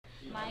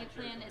my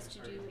plan is to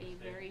do a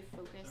very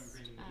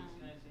focused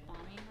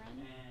bombing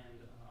run.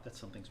 That's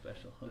something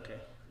special. Okay.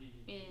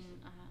 In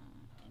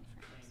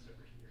France.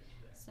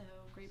 So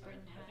Great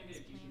Britain has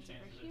planes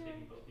over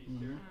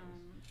here.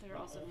 There are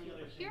also a few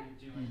over here,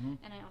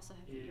 and I also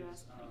have the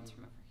U.S. planes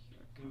from over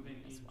here coming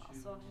as well.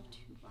 So I'll have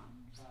 2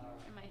 bombers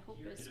here, and my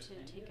hope is to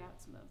take out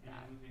some of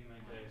that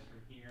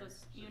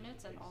those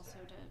units, and also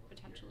to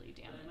potentially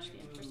damage the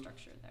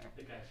infrastructure there.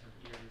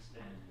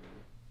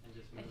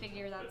 I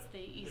figure that's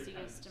the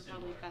easiest and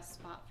probably best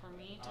spot for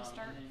me to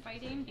start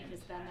fighting, because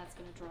then that's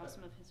going to draw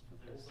some of his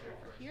focus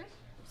over here,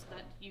 so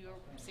that you're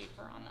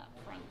safer on that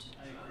front.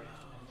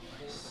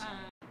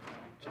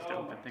 Just to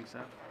open things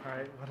up.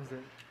 Alright, what is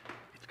it?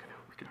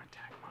 We're gonna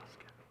attack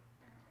Moscow.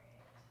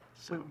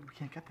 So wait, we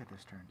can't get there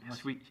this turn.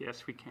 Yes,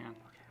 we can.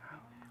 Okay.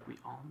 We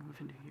all move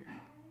into here,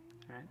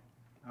 right?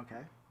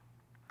 Okay.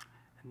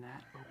 And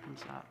that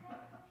opens up.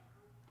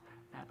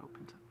 That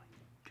opens up like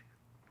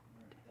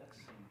 2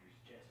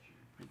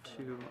 decks.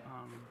 2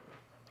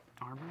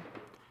 armor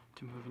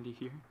to move into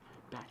here,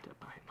 backed up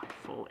by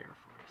full air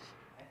force.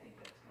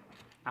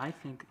 I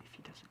think if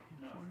he doesn't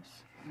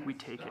reinforce, we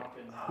take it.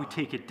 We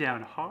take it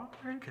down hard.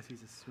 Because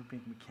he's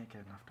assuming we can't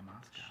get enough to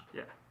Moscow.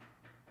 Yeah.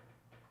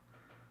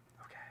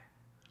 Okay.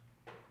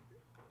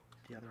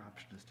 The other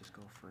option is just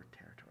go for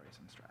territories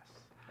and stress,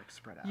 like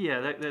spread out. Yeah,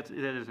 that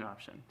is an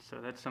option. So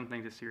that's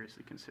something to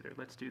seriously consider.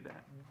 Let's do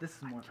that. This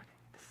is more.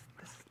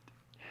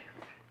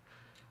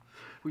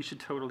 We should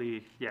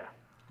totally, yeah.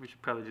 We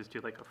should probably just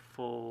do like a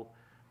full,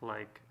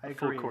 like I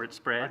full agree. court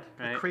spread,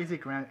 right? A crazy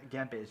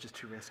gambit is just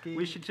too risky.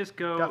 We should just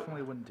go.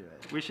 Definitely wouldn't do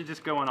it. We should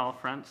just go on all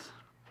fronts.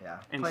 Yeah.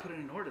 And Put it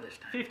in order this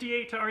time.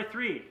 58 to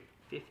R3.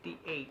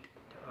 58 to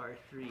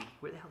R3.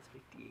 Where the hell is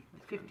 58?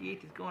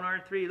 58 is going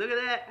R3. Look at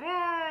that. Oh,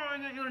 I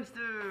got units to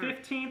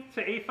 15th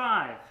to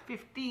A5.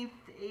 15th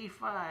to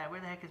A5. Where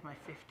the heck is my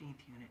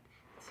 15th unit?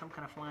 It's some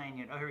kind of flying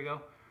unit. Oh, here we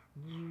go.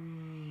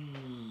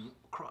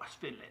 Across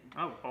Finland.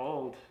 Oh,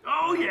 bold.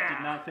 Oh, yeah.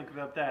 Did not think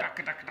about that.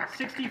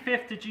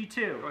 65th to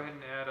G2. Go ahead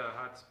and add a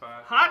hot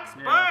spot. Hot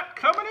spot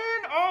coming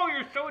in. Oh,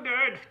 you're so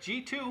dead.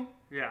 G2.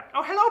 Yeah.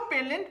 Oh, hello,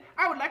 Finland.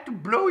 I would like to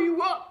blow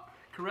you up.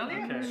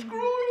 Karelia, Okay. screw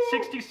you.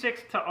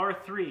 66 to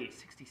R3.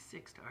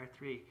 66 to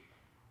R3.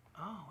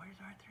 Oh, where's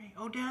R3?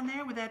 Oh, down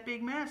there with that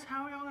big mess.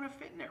 How are y'all going to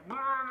fit in there?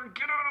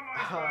 Get out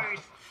of my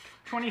face.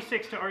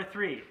 26 to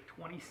R3.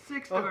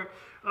 26 to R3.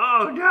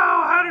 Oh, no.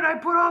 How did I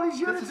put all these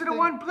units into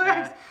one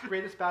place?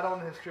 Greatest battle in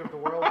the history of the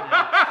world. All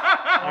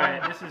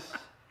right, this is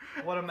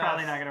What a mess.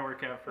 probably not going to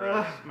work out for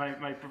us.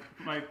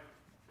 My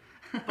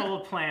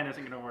bold plan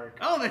isn't going to work.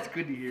 Oh, that's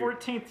good to hear.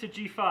 14th to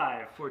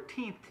G5.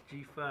 14th to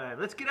G5.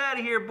 Let's get out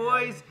of here,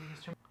 boys.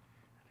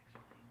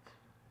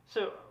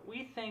 So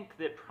we think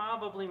that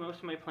probably most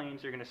of my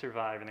planes are going to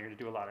survive and they're going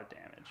to do a lot of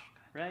damage,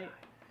 right?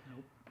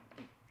 Nope.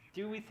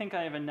 Do we think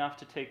I have enough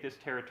to take this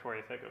territory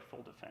if I go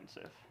full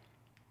defensive?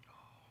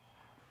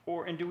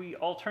 And do we,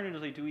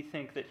 alternatively, do we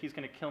think that he's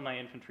going to kill my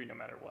infantry no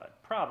matter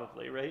what?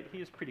 Probably, right? He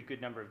has a pretty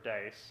good number of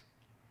dice.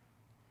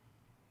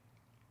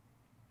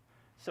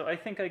 So I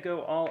think I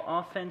go all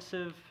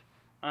offensive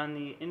on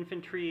the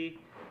infantry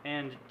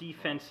and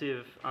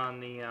defensive on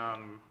the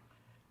tanks.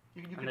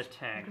 You can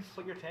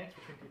split your tanks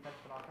between defensive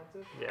and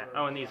offensive? Yeah.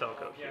 Oh, and these all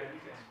go Yeah, here. you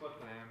can split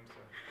them.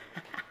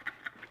 So.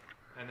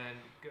 And then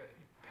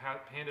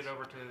hand it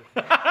over to.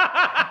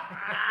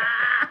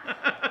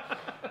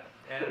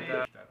 And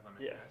that limit.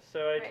 Yeah. So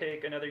I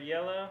take another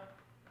yellow.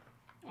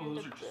 And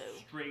those a are blue.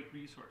 just straight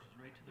resources,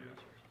 right to the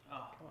resources.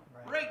 Oh,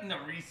 right in the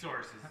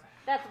resources.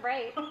 That's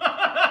right.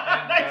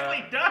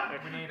 Nicely done.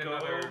 We need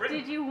another.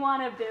 Did you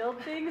want to build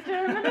things,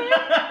 Germany?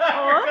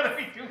 It's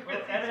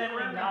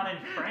evidently not in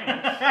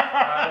France.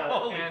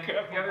 And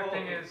the other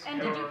thing is. And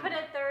did you put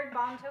a 3rd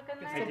bomb token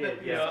there? I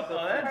did. Yeah.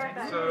 Oh, that's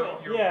Perfect. So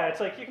you're, Yeah. It's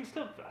like you can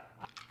still.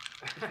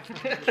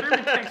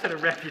 German tanks had a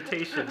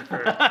reputation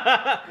for.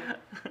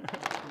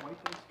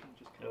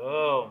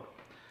 Oh.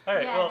 All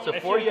right. Yeah, Well, so I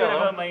four feel good yellow.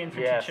 about my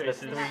infantry Yes,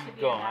 choices. that's That could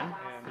be gone. a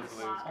And the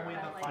blue's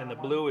gone. And the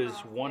blue is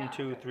 1,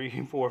 2,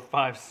 3, 4,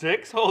 5,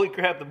 6. Holy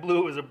crap, the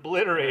blue is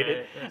obliterated.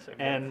 Right, that's okay.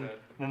 And That's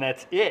it. then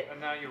that's it.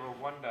 And now you were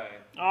 1 die.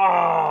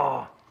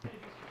 Oh.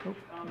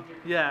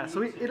 Yeah,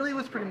 so Italy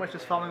was pretty much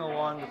just following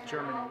along with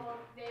Germany,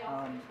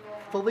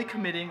 fully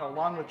committing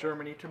along with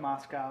Germany to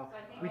Moscow.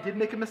 We did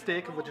make a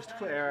mistake, a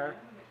logistical error,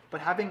 but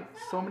having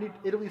so many,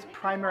 Italy's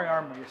primary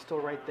army is still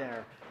right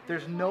there.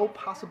 There's no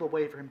possible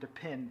way for him to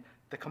pin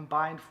the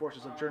combined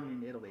forces of Germany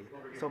and Italy.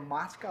 So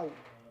Moscow,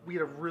 we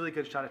had a really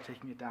good shot at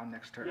taking it down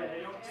next turn.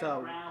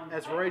 So,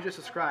 as Rory just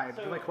described,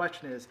 the only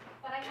question is,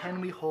 can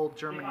we hold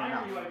Germany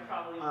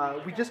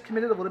enough? We just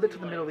committed a little bit to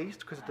the Middle East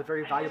because it's a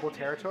very valuable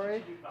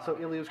territory, so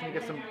Italy was going to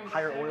get some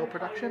higher oil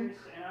production.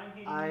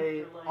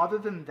 Other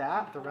than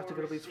that, the rest of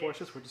Italy's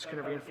forces were just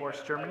going to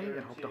reinforce Germany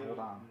and hope to hold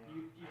on.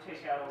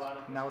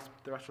 And that was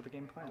the rest of the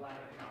game plan.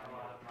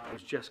 I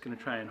was just going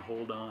to try and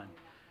hold on.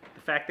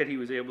 The fact that he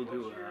was able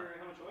to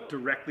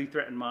directly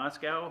threaten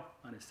Moscow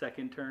on his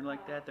second turn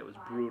like that, that was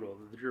brutal.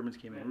 The Germans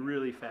came in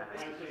really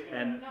fast.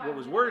 And what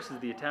was worse is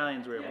the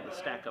Italians were able to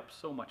stack up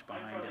so much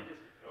behind him.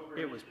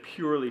 it was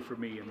purely for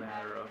me a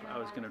matter of I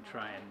was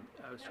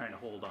trying to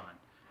hold on,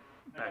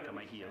 back on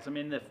my heels. I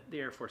mean, the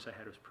Air Force I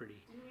had was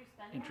pretty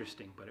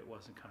interesting, but it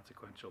wasn't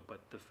consequential. But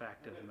the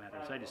fact of the matter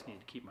is I just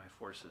needed to keep my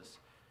forces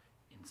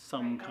in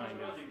some kind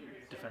of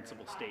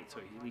defensible state so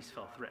he at least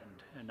felt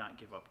threatened and not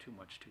give up too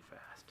much too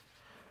fast.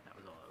 That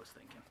was all I was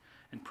thinking.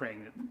 And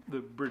praying that the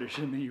British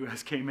and the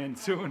US came in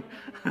soon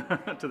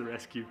to the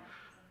rescue.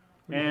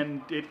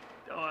 And it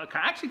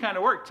actually kind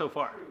of worked so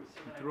far.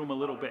 We threw him a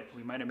little bit.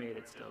 We might have made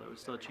it still. There was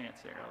still a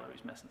chance there, although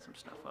he's messing some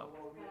stuff up.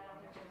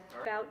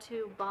 About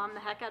to bomb the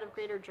heck out of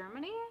Greater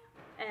Germany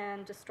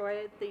and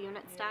destroy the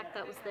unit stack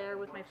that was there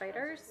with my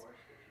fighters.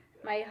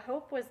 My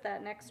hope was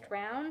that next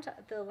round,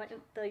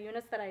 the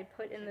units that I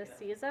put in the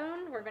sea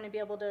zone were going to be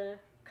able to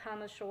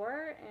come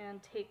ashore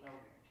and take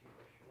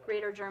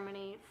Greater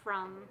Germany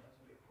from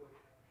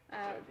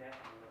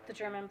the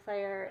German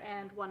player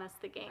and won us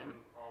the game.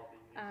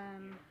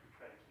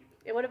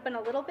 It would have been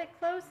a little bit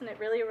close, and it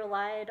really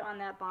relied on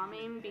that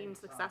bombing being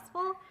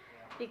successful,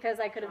 because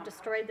I could have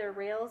destroyed their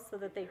rails so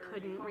that they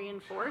couldn't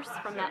reinforce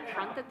from that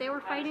front that they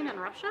were fighting in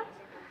Russia.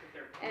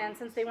 And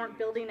since they weren't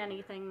building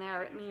anything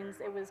there, it means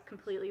it was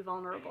completely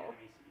vulnerable.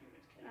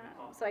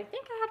 So I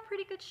think I had a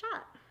pretty good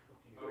shot.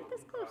 We're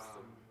this close.